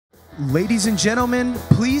Ladies and gentlemen,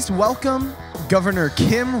 please welcome Governor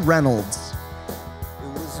Kim Reynolds. It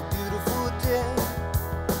was a beautiful day,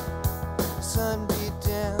 sun beat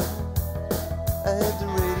down, I had the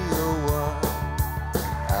radio on,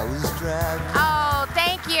 I was driving. Oh,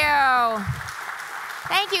 thank you.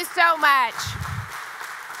 Thank you so much.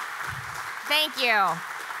 Thank you.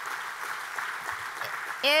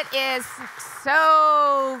 It is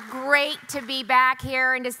so great to be back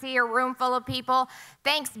here and to see a room full of people.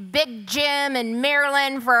 Thanks, Big Jim and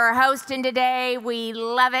Marilyn, for hosting today. We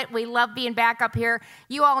love it. We love being back up here.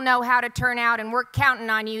 You all know how to turn out, and we're counting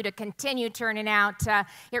on you to continue turning out.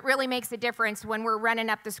 It really makes a difference when we're running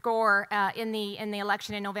up the score in the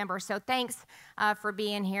election in November. So thanks for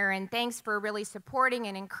being here, and thanks for really supporting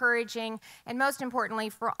and encouraging, and most importantly,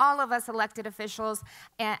 for all of us elected officials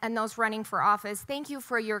and those running for office, thank you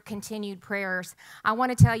for your continued prayers. I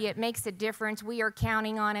want to tell you, it makes a difference. We are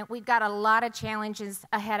counting on it. We've got a lot of challenges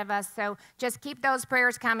ahead of us, so just keep those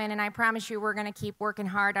prayers coming, and I promise you we're going to keep working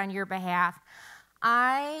hard on your behalf.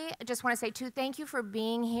 I just want to say, too, thank you for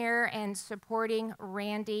being here and supporting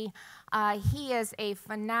Randy. He is a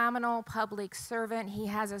phenomenal public servant. He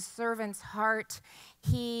has a servant's heart.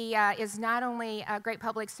 He is not only a great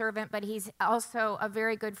public servant, but he's also a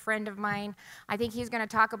very good friend of mine. I think he's going to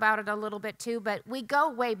talk about it a little bit, too, but we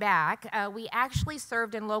go way back. We actually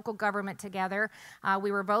served in local government together.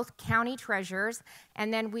 We were both county treasurers,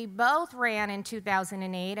 and then we both ran in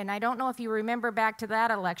 2008, and I don't know if you remember back to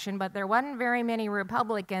that election, but there wasn't very many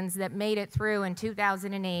Republicans that made it through in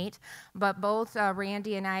 2008, but both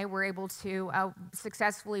Randy and I were able to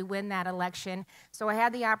successfully win that election. So I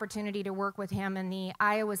had the opportunity to work with him in the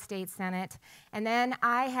Iowa State Senate, and then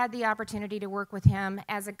I had the opportunity to work with him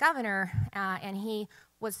as a governor, and he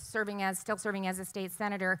was still serving as a state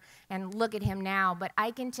senator, and look at him now. But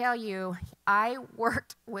I can tell you, I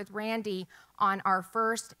worked with Randy on our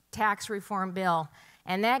first tax reform bill.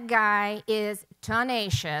 And that guy is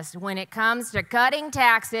tenacious when it comes to cutting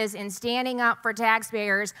taxes and standing up for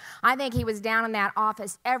taxpayers. I think he was down in that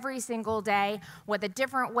office every single day with a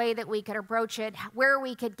different way that we could approach it, where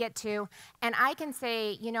we could get to. And I can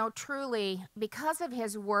say, you know, truly, because of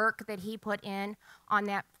his work that he put in on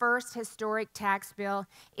that first historic tax bill,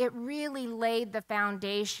 it really laid the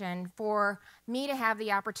foundation for me to have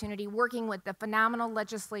the opportunity, working with the phenomenal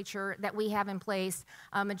legislature that we have in place,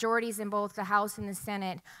 majorities in both the House and the Senate.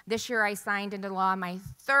 This year I signed into law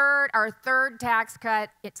our third tax cut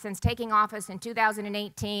since taking office in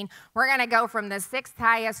 2018. We're going to go from the 6th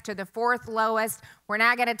highest to the 4th lowest. We're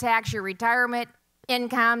not going to tax your retirement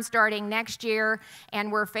income starting next year,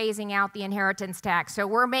 and we're phasing out the inheritance tax. So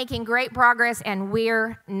we're making great progress, and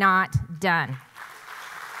we're not done.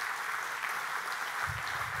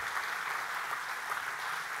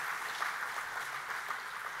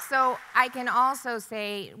 So I can also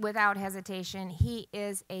say without hesitation, he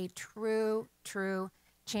is a true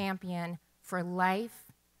champion for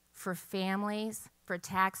life, for families, for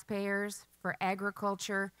taxpayers, for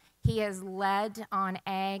agriculture. He has led on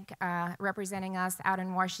ag, representing us out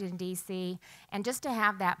in Washington, D.C., and just to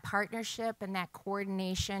have that partnership and that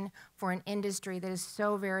coordination for an industry that is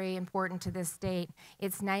so very important to this state,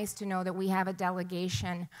 it's nice to know that we have a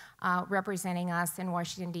delegation representing us in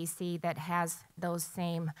Washington, D.C. that has those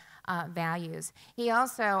same values. He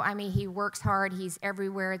also, he works hard. He's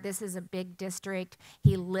everywhere. This is a big district.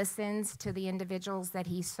 He listens to the individuals that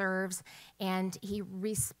he serves, and he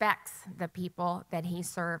respects the people that he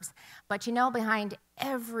serves. But you know, behind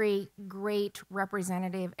every great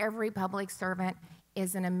representative, every public servant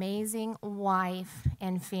is an amazing wife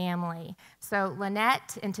and family. So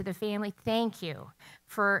Lynette and to the family, thank you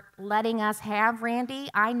for letting us have Randy.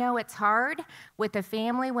 I know it's hard with the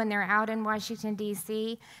family when they're out in Washington,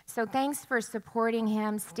 D.C., so thanks for supporting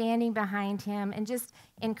him, standing behind him, and just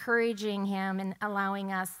encouraging him and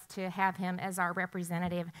allowing us to have him as our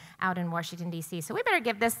representative out in Washington, D.C. So we better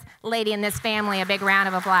give this lady and this family a big round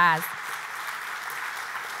of applause.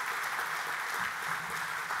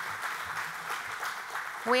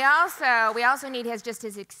 We also need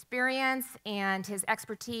his experience and his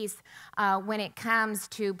expertise when it comes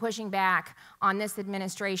to pushing back on this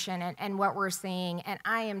administration and what we're seeing. And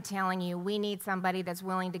I am telling you, we need somebody that's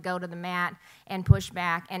willing to go to the mat and push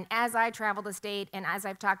back. And as I travel the state, and as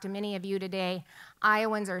I've talked to many of you today,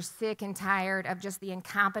 Iowans are sick and tired of just the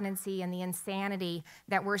incompetency and the insanity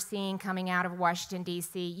that we're seeing coming out of Washington,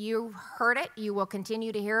 D.C. You've heard it. You will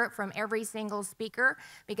continue to hear it from every single speaker,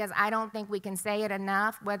 because I don't think we can say it enough.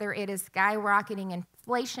 enough, whether it is skyrocketing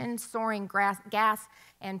inflation, soaring gas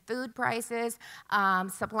and food prices,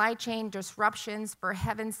 supply chain disruptions, for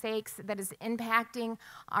heaven's sakes, that is impacting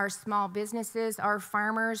our small businesses, our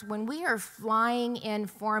farmers. When we are flying in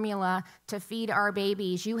formula to feed our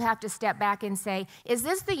babies, you have to step back and say, is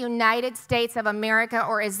this the United States of America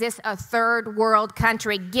or is this a third world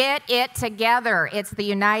country? Get it together. It's the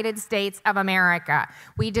United States of America.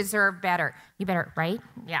 We deserve better. You better, right?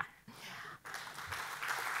 Yeah.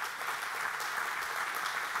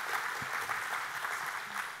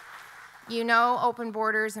 You know, open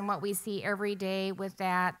borders and what we see every day with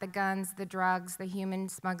that, the guns, the drugs, the human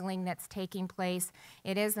smuggling that's taking place.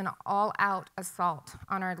 It is an all-out assault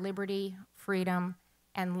on our liberty, freedom,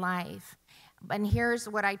 and life. And here's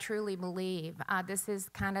what I truly believe. This is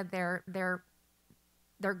kind of their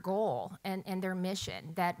goal and their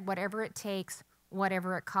mission, that whatever it takes,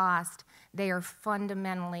 whatever it costs, they are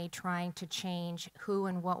fundamentally trying to change who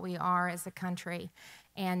and what we are as a country.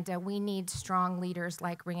 And we need strong leaders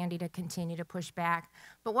like Randy to continue to push back.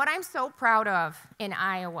 But what I'm so proud of in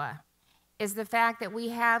Iowa is the fact that we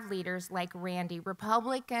have leaders like Randy,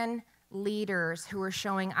 Republican leaders who are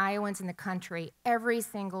showing Iowans in the country every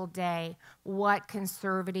single day what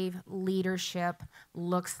conservative leadership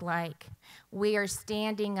looks like. We are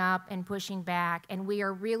standing up and pushing back, and we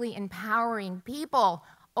are really empowering people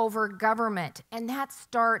over government, and that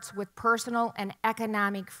starts with personal and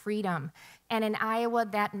economic freedom. And in Iowa,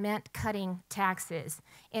 that meant cutting taxes.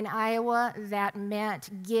 In Iowa, that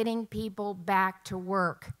meant getting people back to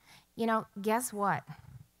work. You know, guess what?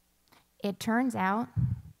 It turns out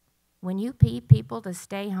when you pay people to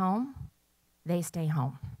stay home, they stay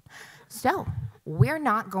home. So we're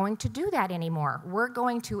not going to do that anymore. We're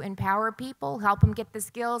going to empower people, help them get the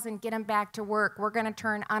skills, and get them back to work. We're going to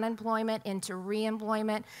turn unemployment into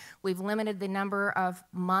reemployment. We've limited the number of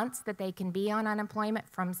months that they can be on unemployment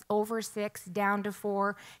from over 6 down to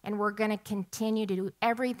 4, and we're going to continue to do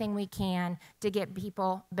everything we can to get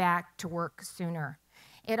people back to work sooner.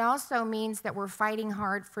 It also means that we're fighting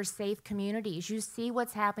hard for safe communities. You see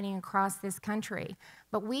what's happening across this country,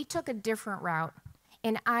 but we took a different route.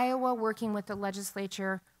 In Iowa, working with the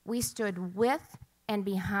legislature, we stood with and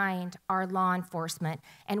behind our law enforcement,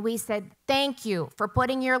 and we said, thank you for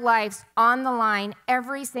putting your lives on the line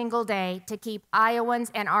every single day to keep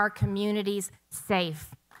Iowans and our communities safe.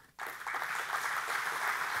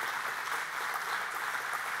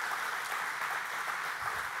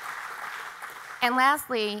 And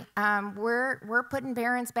lastly, we're putting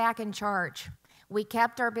parents back in charge. We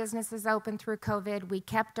kept our businesses open through COVID. We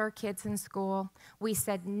kept our kids in school. We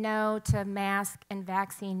said no to mask and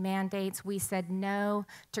vaccine mandates. We said no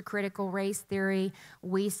to critical race theory.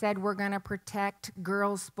 We said we're going to protect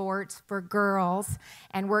girls' sports for girls,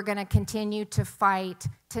 and we're going to continue to fight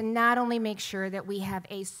to not only make sure that we have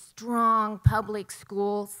a strong public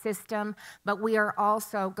school system, but we are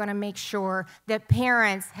also going to make sure that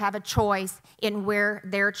parents have a choice in where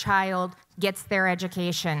their child gets their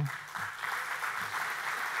education.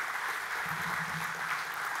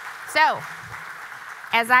 So,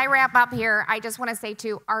 as I wrap up here, I just want to say,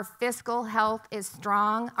 too, our fiscal health is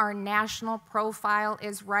strong. Our national profile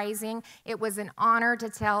is rising. It was an honor to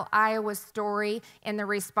tell Iowa's story in the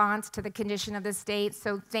response to the condition of the state.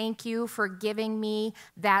 So thank you for giving me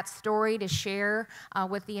that story to share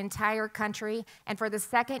with the entire country. And for the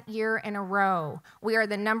second year in a row, we are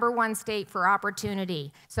the #1 state for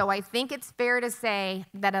opportunity. So I think it's fair to say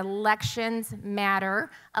that elections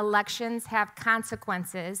matter. Elections have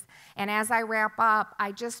consequences. And as I wrap up,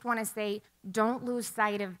 I just want to say, don't lose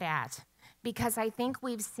sight of that, because I think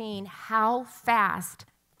we've seen how fast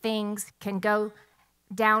things can go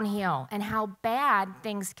downhill and how bad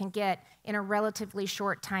things can get in a relatively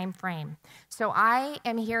short time frame. So I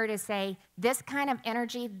am here to say this kind of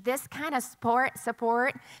energy, this kind of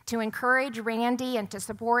support to encourage Randy and to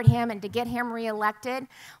support him and to get him reelected.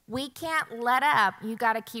 We can't let up. You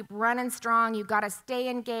got to keep running strong. You got to stay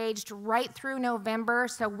engaged right through November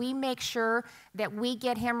so we make sure that we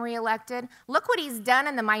get him reelected. Look what he's done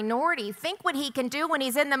in the minority. Think what he can do when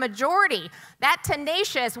he's in the majority. That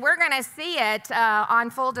tenacious, we're going to see it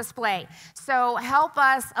on full display. So help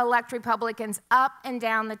us elect Republicans up and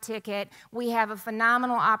down the ticket. We have a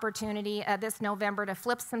phenomenal opportunity this November to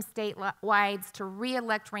flip some statewide, to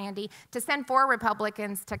re-elect Randy, to send 4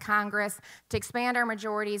 Republicans to Congress, to expand our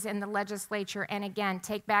majorities in the legislature, and again,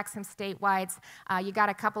 take back some statewides. You got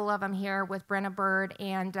a couple of them here with Brenna Bird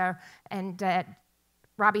and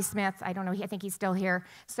Robbie Smith. I don't know, I think he's still here.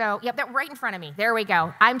 So, yep, they're right in front of me. There we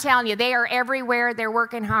go. I'm telling you, they are everywhere. They're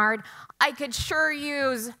working hard. I could sure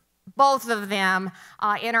use both of them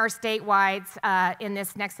in our statewide in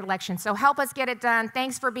this next election. So help us get it done.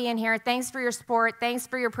 Thanks for being here. Thanks for your support. Thanks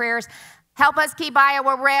for your prayers. Help us keep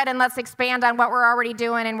Iowa red, and let's expand on what we're already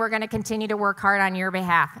doing, and we're going to continue to work hard on your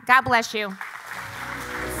behalf. God bless you.